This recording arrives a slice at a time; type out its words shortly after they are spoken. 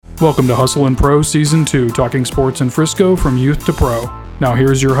Welcome to Hustle and Pro Season 2, talking sports in Frisco from youth to pro. Now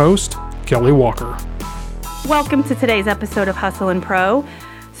here's your host, Kelly Walker. Welcome to today's episode of Hustle and Pro.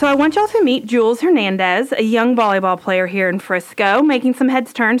 So I want y'all to meet Jules Hernandez, a young volleyball player here in Frisco, making some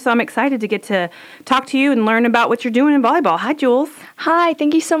heads turn, so I'm excited to get to talk to you and learn about what you're doing in volleyball. Hi, Jules. Hi,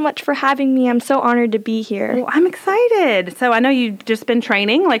 thank you so much for having me. I'm so honored to be here. Well, I'm excited. So I know you've just been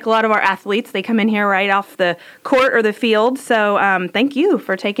training, like a lot of our athletes. They come in here right off the court or the field, so thank you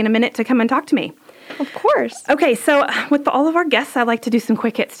for taking a minute to come and talk to me. Of course. Okay, so with all of our guests, I like to do some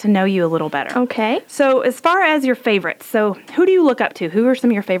quick hits to know you a little better. Okay. So as far as your favorites, so who do you look up to? Who are some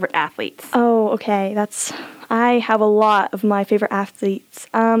of your favorite athletes? Oh, okay. I have a lot of my favorite athletes.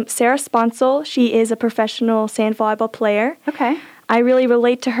 Sarah Sponsel, she is a professional sand volleyball player. Okay. I really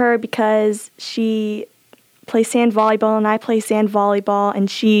relate to her because she plays sand volleyball and I play sand volleyball,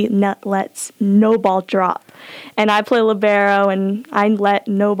 and she lets no ball drop. And I play libero and I let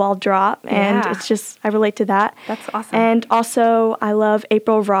no ball drop, and it's just, I relate to that. That's awesome. And also I love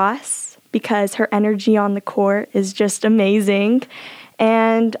April Ross because her energy on the court is just amazing.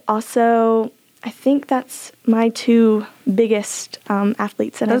 And also, I think that's my two biggest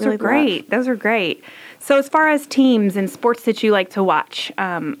athletes that I really love. Those are great. So as far as teams and sports that you like to watch,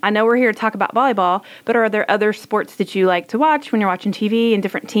 I know we're here to talk about volleyball, but are there other sports that you like to watch when you're watching TV and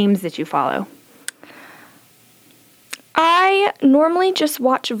different teams that you follow? I normally just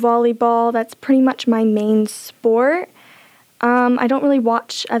watch volleyball. That's pretty much my main sport. I don't really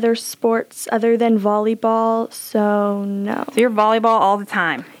watch other sports other than volleyball, so no. So you're volleyball all the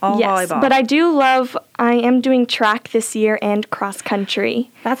time, yes, volleyball. But I am doing track this year and cross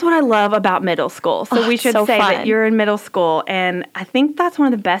country. That's what I love about middle school. So we should say that you're in middle school, and I think that's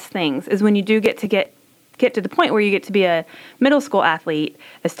one of the best things is when you do get to the point where you get to be a middle school athlete,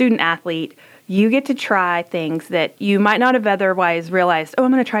 a student athlete. You get to try things that you might not have otherwise realized,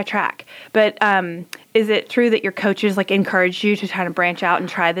 I'm going to try track. But is it true that your coaches encourage you to kind of branch out and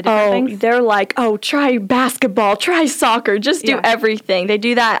try the different things? They're like, try basketball, try soccer, just do everything. They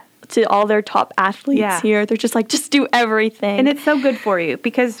do that to all their top athletes here. They're just like, just do everything. And it's so good for you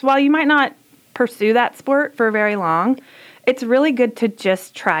because while you might not pursue that sport for very long, it's really good to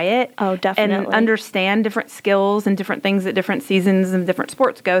just try it. Oh, definitely. And understand different skills and different things that different seasons and different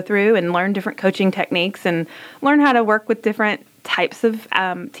sports go through, and learn different coaching techniques and learn how to work with different types of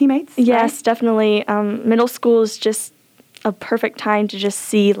teammates. Yes, right? definitely. Middle school is just a perfect time to just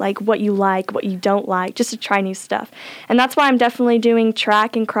see what you like, what you don't like, just to try new stuff. And that's why I'm definitely doing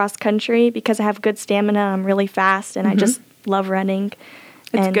track and cross country, because I have good stamina. I'm really fast, and I just love running.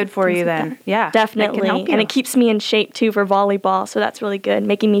 It's good for you then. Yeah. Definitely. And it keeps me in shape too for volleyball, so that's really good,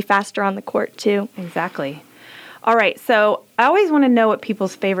 making me faster on the court too. Exactly. All right, so I always want to know what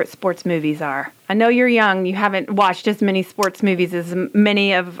people's favorite sports movies are. I know you're young, you haven't watched as many sports movies as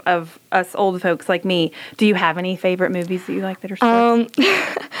many of us old folks like me. Do you have any favorite movies that you like that are sports?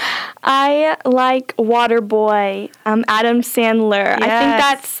 I like Waterboy, Adam Sandler. Yes.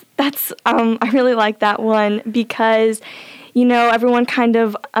 I think that's I really like that one because everyone kind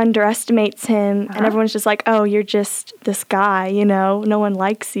of underestimates him, and everyone's just like, you're just this guy, no one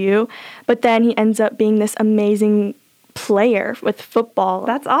likes you. But then he ends up being this amazing player with football.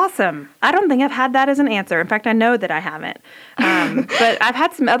 That's awesome. I don't think I've had that as an answer. In fact, I know that I haven't. But I've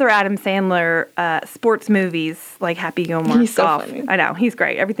had some other Adam Sandler sports movies, like Happy Gilmore. He's so funny. I know. He's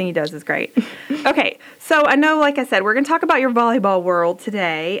great. Everything he does is great. Okay. So I know, like I said, we're going to talk about your volleyball world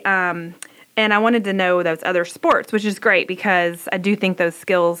today. And I wanted to know those other sports, which is great because I do think those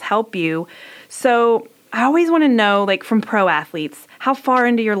skills help you. So I always want to know, from pro athletes, how far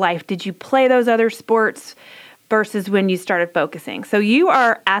into your life did you play those other sports versus when you started focusing? So you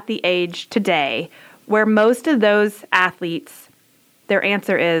are at the age today where most of those athletes, their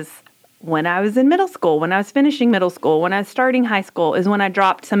answer is, when I was in middle school, when I was finishing middle school, when I was starting high school is when I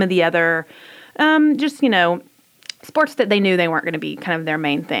dropped some of the other, sports that they knew they weren't going to be kind of their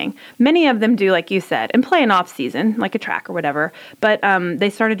main thing. Many of them do, like you said, and play an off season, like a track or whatever. But they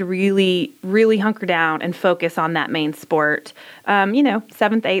started to really, really hunker down and focus on that main sport, 7th,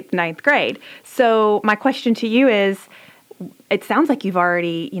 8th, 9th grade. So my question to you is, it sounds like you've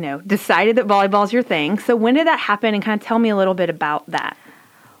already, decided that volleyball is your thing. So when did that happen? And kind of tell me a little bit about that.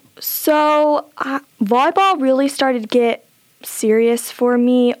 So volleyball really started to get serious for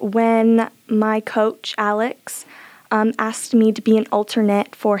me when my coach, Alex, asked me to be an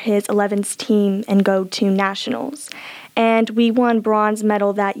alternate for his 11s team and go to nationals. And we won bronze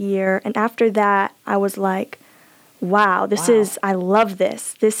medal that year. And after that, I was like, wow, I love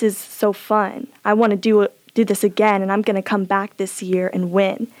this. This is so fun. I want to do this again, and I'm going to come back this year and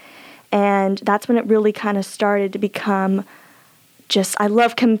win. And that's when it really kind of started to become I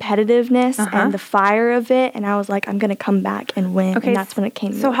love competitiveness and the fire of it, and I was like, I'm going to come back and win, and that's when it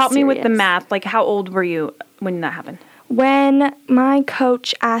came So help me with the math. Like, how old were you when that happened? When my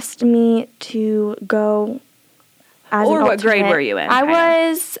coach asked me to go as Or an what grade alternate, were you in? I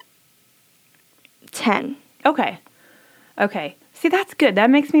was 10. Okay. See, that's good. That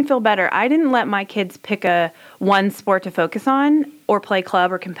makes me feel better. I didn't let my kids pick one sport to focus on or play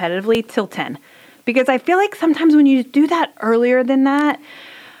club or competitively till 10. Because I feel like sometimes when you do that earlier than that,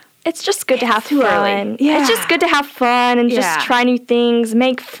 it's just good to have too fun. early. Yeah. It's just good to have fun and just try new things,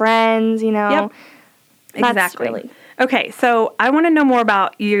 make friends, you know. Yep. Exactly. That's really... Okay, so I want to know more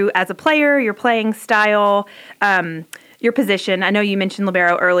about you as a player, your playing style, your position. I know you mentioned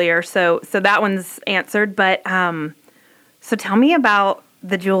libero earlier, so that one's answered. But so tell me about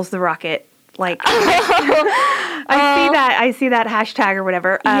the Jules the Rocket. Like, I see that hashtag or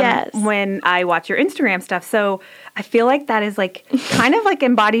whatever when I watch your Instagram stuff. So I feel like that is like kind of like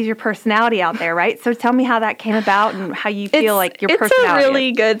embodies your personality out there, right? So tell me how that came about and how you feel like your personality. It's a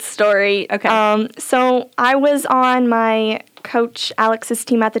really good story. Okay. So I was on my coach Alex's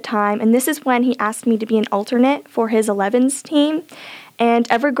team at the time, and this is when he asked me to be an alternate for his 11s team. And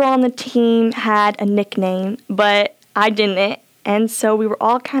every girl on the team had a nickname, but I didn't. And so we were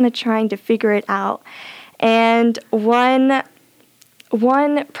all kind of trying to figure it out. And one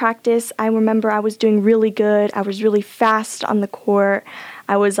practice, I remember I was doing really good. I was really fast on the court.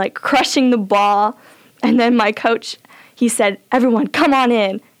 I was like crushing the ball. And then my coach, he said, everyone, come on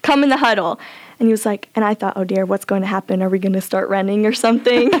in. Come in the huddle. And he was like, and I thought, oh dear, what's going to happen? Are we going to start running or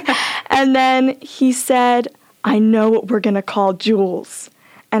something? And then he said, I know what we're going to call Jules.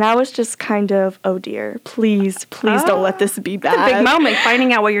 And I was just kind of, oh dear, please don't let this be bad. It's a big moment,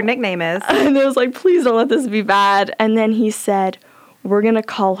 finding out what your nickname is. And I was like, please don't let this be bad. And then he said, we're going to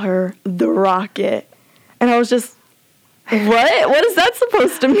call her the Rocket. And I was just, what? What is that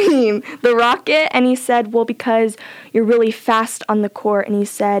supposed to mean? The Rocket? And he said, well, because you're really fast on the court. And he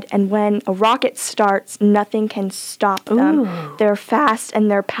said, and when a rocket starts, nothing can stop them. Ooh. They're fast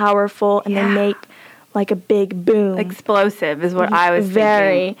and they're powerful and they make like a big boom. Explosive is what I was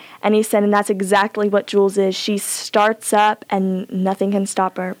thinking. And he said, and that's exactly what Jules is. She starts up and nothing can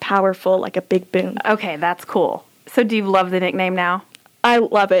stop her. Powerful, like a big boom. Okay, that's cool. So do you love the nickname now? I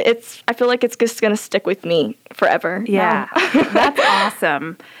love it. I feel like it's just going to stick with me forever. Yeah, that's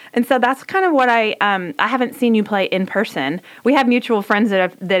awesome. And so that's kind of what I haven't seen you play in person. We have mutual friends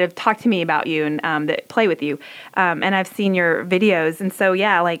that have talked to me about you and that play with you. And I've seen your videos. And so,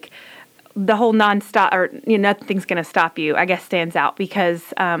 yeah, like, the whole nothing's going to stop you, I guess, stands out because,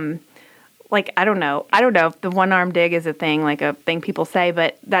 like, I don't know if the one-arm dig is a thing people say,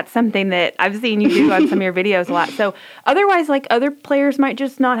 but that's something that I've seen you do on some of your videos a lot. So otherwise, like, other players might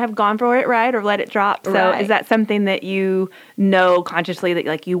just not have gone for it, right, or let it drop. So is that something that you know consciously that,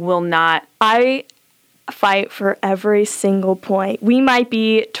 like, you will not? I fight for every single point. We might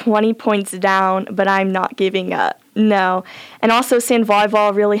be 20 points down, but I'm not giving up. No. And also sand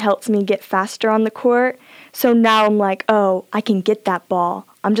volleyball really helps me get faster on the court. So now I'm like, oh, I can get that ball.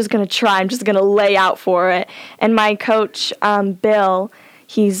 I'm just going to try. I'm just going to lay out for it. And my coach, Bill,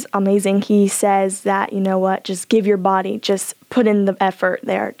 he's amazing. He says that, you know what, just give your body. Just put in the effort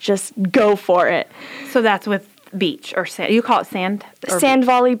there. Just go for it. So that's with beach or sand. You call it sand? Sand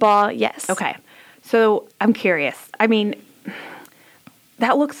volleyball, yes. Okay. So I'm curious. I mean,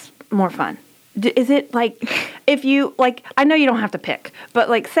 that looks more fun. Is it like, if you, like, I know you don't have to pick, but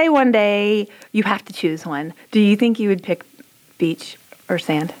like, say one day you have to choose one. Do you think you would pick beach or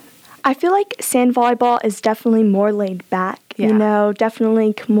sand? I feel like sand volleyball is definitely more laid back, you know,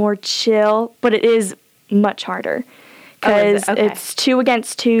 definitely more chill, but it is much harder because it's 2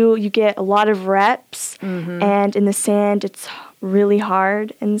 against 2. You get a lot of reps, and in the sand, it's really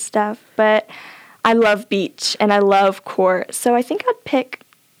hard and stuff. But I love beach and I love court, so I think I'd pick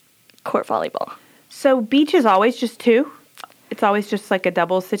court volleyball. So beach is always just 2? It's always just like a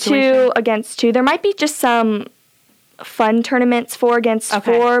doubles situation? 2 against 2. There might be just some fun tournaments 4 against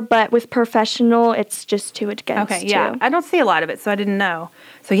 4, but with professional, it's just 2 against 2. Okay, yeah. I don't see a lot of it, so I didn't know.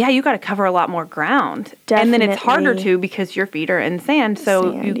 So, yeah, you got to cover a lot more ground. Definitely. And then it's harder, too, because your feet are in sand,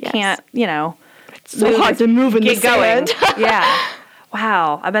 so you can't, you know. It's so hard to move in the sand. Yeah.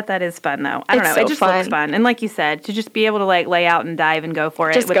 Wow, I bet that is fun, though. I don't know. So it just looks fun. And like you said, to just be able to, like, lay out and dive and go for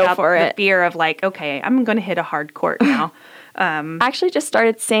it without the fear of, like, okay, I'm going to hit a hard court now. I actually just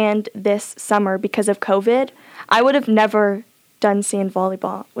started sand this summer because of COVID. I would have never done sand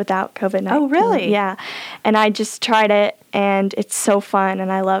volleyball without COVID-19. Oh, really? Yeah. And I just tried it, and it's so fun,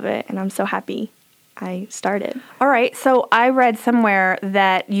 and I love it, and I'm so happy I started. All right. So I read somewhere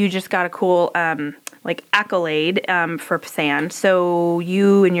that you just got a cool accolade for sand. So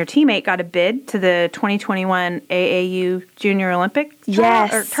you and your teammate got a bid to the 2021 AAU Junior Olympic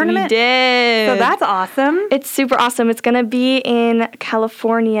tournament? We did. So that's awesome. It's super awesome. It's going to be in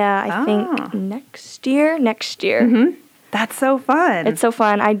California, I think, next year. Mm-hmm. That's so fun. It's so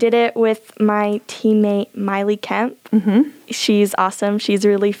fun. I did it with my teammate, Miley Kemp. Mm-hmm. She's awesome. She's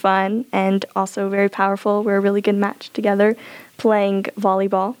really fun and also very powerful. We're a really good match together playing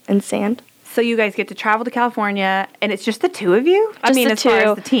volleyball and sand. So you guys get to travel to California, and it's just the two of you? Just the as far two.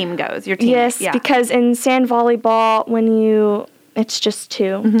 as the team goes, your team. Yes, because in sand volleyball, it's just two.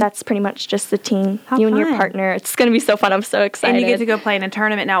 Mm-hmm. That's pretty much just the team. How you fun. and your partner. It's going to be so fun. I'm so excited. And you get to go play in a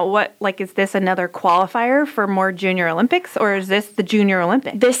tournament. Now, is this another qualifier for more Junior Olympics, or is this the Junior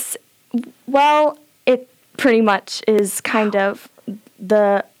Olympics? It pretty much is kind of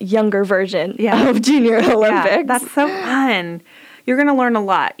the younger version Yeah. of Junior Olympics. Yeah, that's so fun. You're going to learn a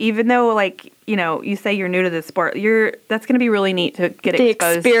lot, even though, you say you're new to the sport. That's going to be really neat to get the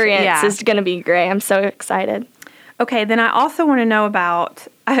exposed. experience is going to be great. I'm so excited. Okay, then I also want to know about,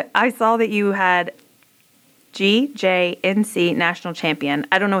 I saw that you had GJNC National Champion.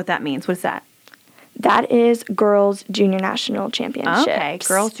 I don't know what that means. What's that? That is Girls Junior National Championships. Okay,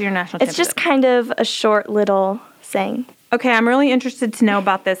 Girls Junior National It's just kind of a short little saying. Okay, I'm really interested to know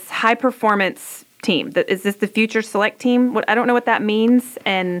about this high performance team. Is this the Future Select team? I don't know what that means.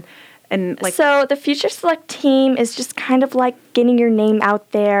 So the Future Select team is just kind of like getting your name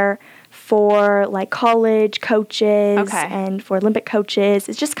out there for like college coaches and for Olympic coaches.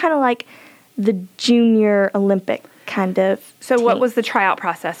 It's just kind of like the Junior Olympic kind of So team. what was the tryout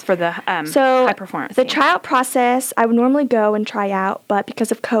process for the high performance the team? tryout process, I would normally go and try out, but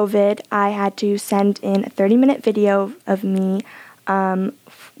because of COVID, I had to send in a 30-minute video of me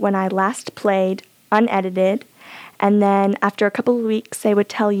when I last played, unedited, and then after a couple of weeks, they would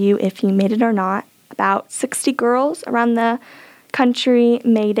tell you if you made it or not. About 60 girls around the country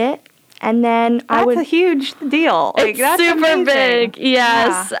made it. And then That's a huge deal. It's that's super amazing. big,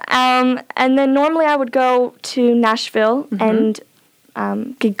 yes. Yeah. And then normally I would go to Nashville and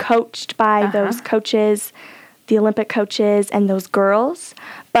get coached by those coaches, the Olympic coaches, and those girls.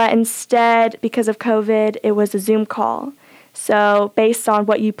 But instead, because of COVID, it was a Zoom call. So based on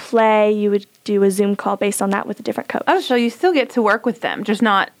what you play, you would do a Zoom call based on that with a different coach. Oh, so you still get to work with them, just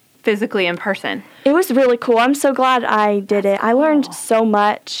not physically in person. It was really cool. I'm so glad I did it. I learned so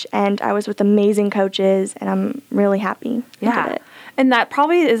much, and I was with amazing coaches, and I'm really happy I did it. And that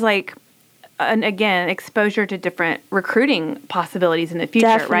probably is again, exposure to different recruiting possibilities in the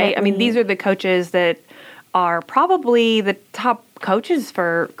future, right? I mean, these are the coaches that are probably the top coaches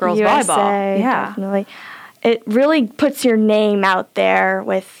for girls volleyball. Yeah, definitely. It really puts your name out there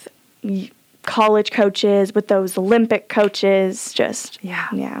with college coaches, with those Olympic coaches.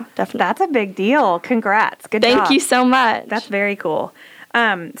 Yeah, definitely. That's a big deal. Congrats. Good job. Thank you so much. That's very cool.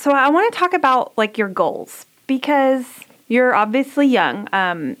 So I want to talk about your goals because you're obviously young.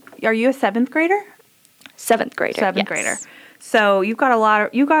 Are you a seventh grader? Seventh grader. Seventh grader. So you've got a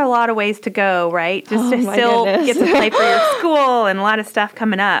lot of ways to go, right? Just to still get to play for your school and a lot of stuff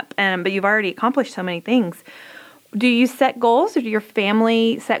coming up. But you've already accomplished so many things. Do you set goals, or do your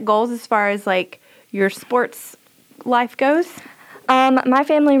family set goals as far as your sports life goes? My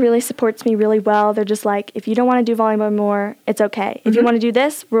family really supports me really well. They're just like, if you don't want to do volleyball more, it's okay. If you want to do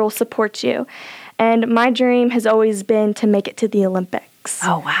this, we'll support you. And my dream has always been to make it to the Olympics.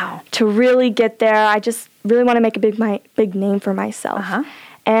 Oh, wow. To really get there. I just really want to make a big name for myself.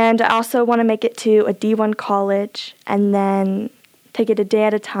 And I also want to make it to a D1 college and then take it a day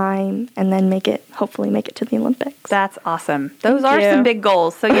at a time and then hopefully make it to the Olympics. That's awesome. Those are some big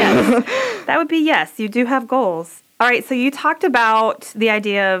goals. So yes, that would be yes. You do have goals. All right, so you talked about the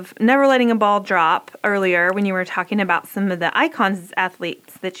idea of never letting a ball drop earlier when you were talking about some of the icons as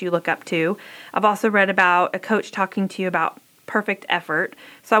athletes that you look up to. I've also read about a coach talking to you about perfect effort.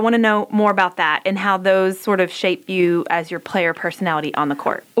 So I want to know more about that and how those sort of shape you as your player personality on the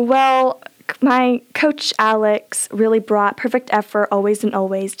court. Well, my coach Alex really brought perfect effort always and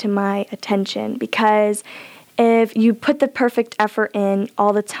always to my attention, because if you put the perfect effort in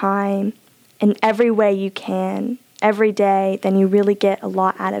all the time in every way you can, every day, then you really get a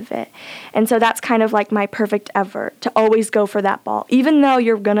lot out of it. And so that's kind of like my perfect effort, to always go for that ball. Even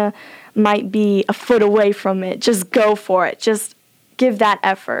though might be a foot away from it, just go for it. Just give that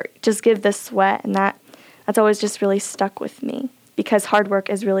effort. Just give the sweat. And that's always just really stuck with me, because hard work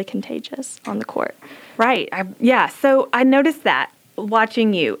is really contagious on the court. Right. So I noticed that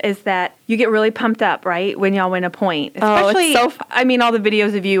watching you is that you get really pumped up, right, when y'all win a point. Especially, it's so I mean, all the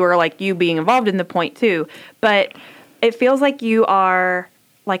videos of you are like you being involved in the point too, but it feels like you are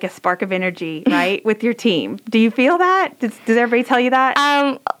like a spark of energy, right, with your team. Do you feel that? Does everybody tell you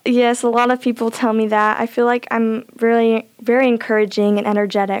that? Yes, a lot of people tell me that. I feel like I'm really very encouraging and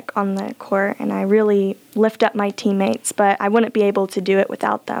energetic on the court, and I really lift up my teammates, but I wouldn't be able to do it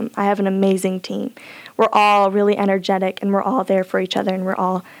without them. I have an amazing team. We're all really energetic, and we're all there for each other, and we're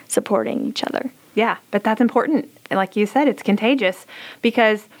all supporting each other. Yeah, but that's important. And like you said, it's contagious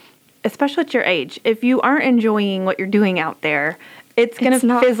because, especially at your age, if you aren't enjoying what you're doing out there, it's going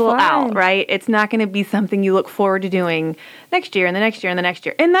to fizzle out, right? It's not going to be something you look forward to doing next year and the next year and the next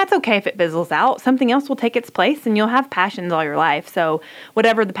year. And that's okay if it fizzles out. Something else will take its place and you'll have passions all your life. So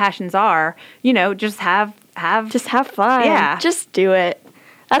whatever the passions are, just have fun. Yeah. Just do it.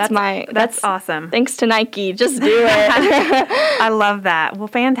 That's awesome. Thanks to Nike. Just do it. I love that. Well,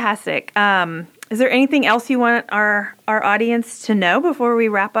 fantastic. Is there anything else you want our audience to know before we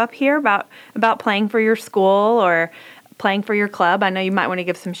wrap up here about playing for your school or playing for your club? I know you might want to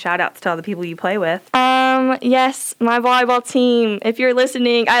give some shout outs to all the people you play with. Yes, my volleyball team. If you're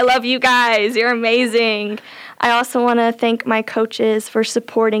listening, I love you guys. You're amazing. I also want to thank my coaches for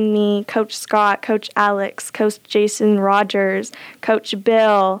supporting me. Coach Scott, Coach Alex, Coach Jason Rogers, Coach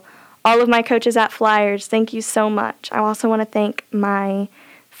Bill, all of my coaches at Flyers. Thank you so much. I also want to thank my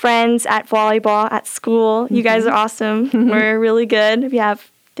friends at volleyball at school. You guys are awesome. We're really good. We have,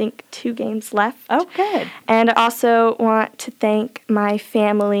 I think, 2 games left. Oh, good. And I also want to thank my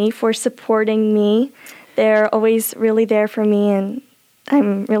family for supporting me. They're always really there for me, and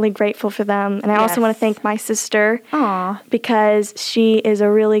I'm really grateful for them. And I also want to thank my sister. Aww. Because she is a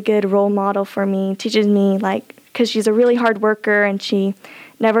really good role model for me. Teaches me, because she's a really hard worker and she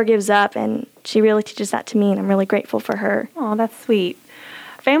never gives up, and she really teaches that to me, and I'm really grateful for her. Oh, that's sweet.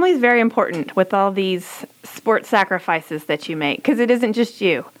 Family is very important with all these sports sacrifices that you make, because it isn't just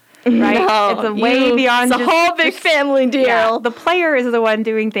you, right? No, it's a way beyond. It's a whole big family deal. Yeah, the player is the one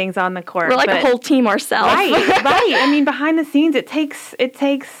doing things on the court. We're like a whole team ourselves. Right, right. I mean, behind the scenes, it takes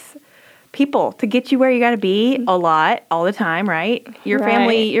people to get you where you got to be a lot, all the time, right? Your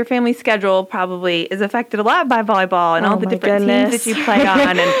family schedule probably is affected a lot by volleyball and all the different teams that you play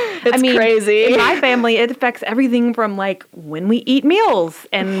on. And it's crazy. In my family, it affects everything from when we eat meals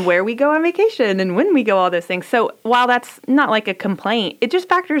and where we go on vacation and when we go, all those things. So while that's not like a complaint, it just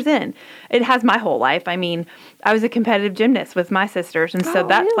factors in. It has my whole life. I mean, I was a competitive gymnast with my sisters, and so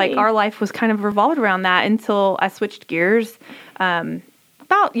that's really? our life was kind of revolved around that until I switched gears.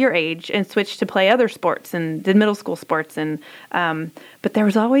 About your age and switched to play other sports and did middle school sports, and but there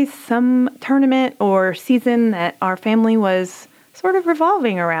was always some tournament or season that our family was sort of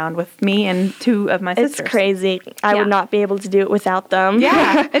revolving around with me and 2 of my sisters. It's crazy. I would not be able to do it without them.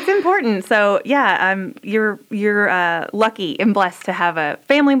 Yeah, it's important. So yeah, you're lucky and blessed to have a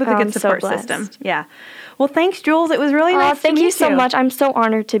family with a good support system. Yeah. Well, thanks, Jules. It was really nice to meet you. Thank you so much. I'm so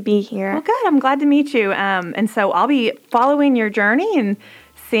honored to be here. Well, good. I'm glad to meet you. And so I'll be following your journey and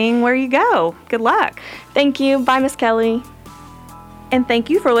seeing where you go. Good luck. Thank you. Bye, Miss Kelly. And thank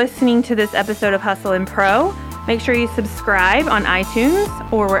you for listening to this episode of Hustle and Pro. Make sure you subscribe on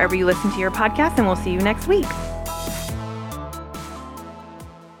iTunes or wherever you listen to your podcast, and we'll see you next week.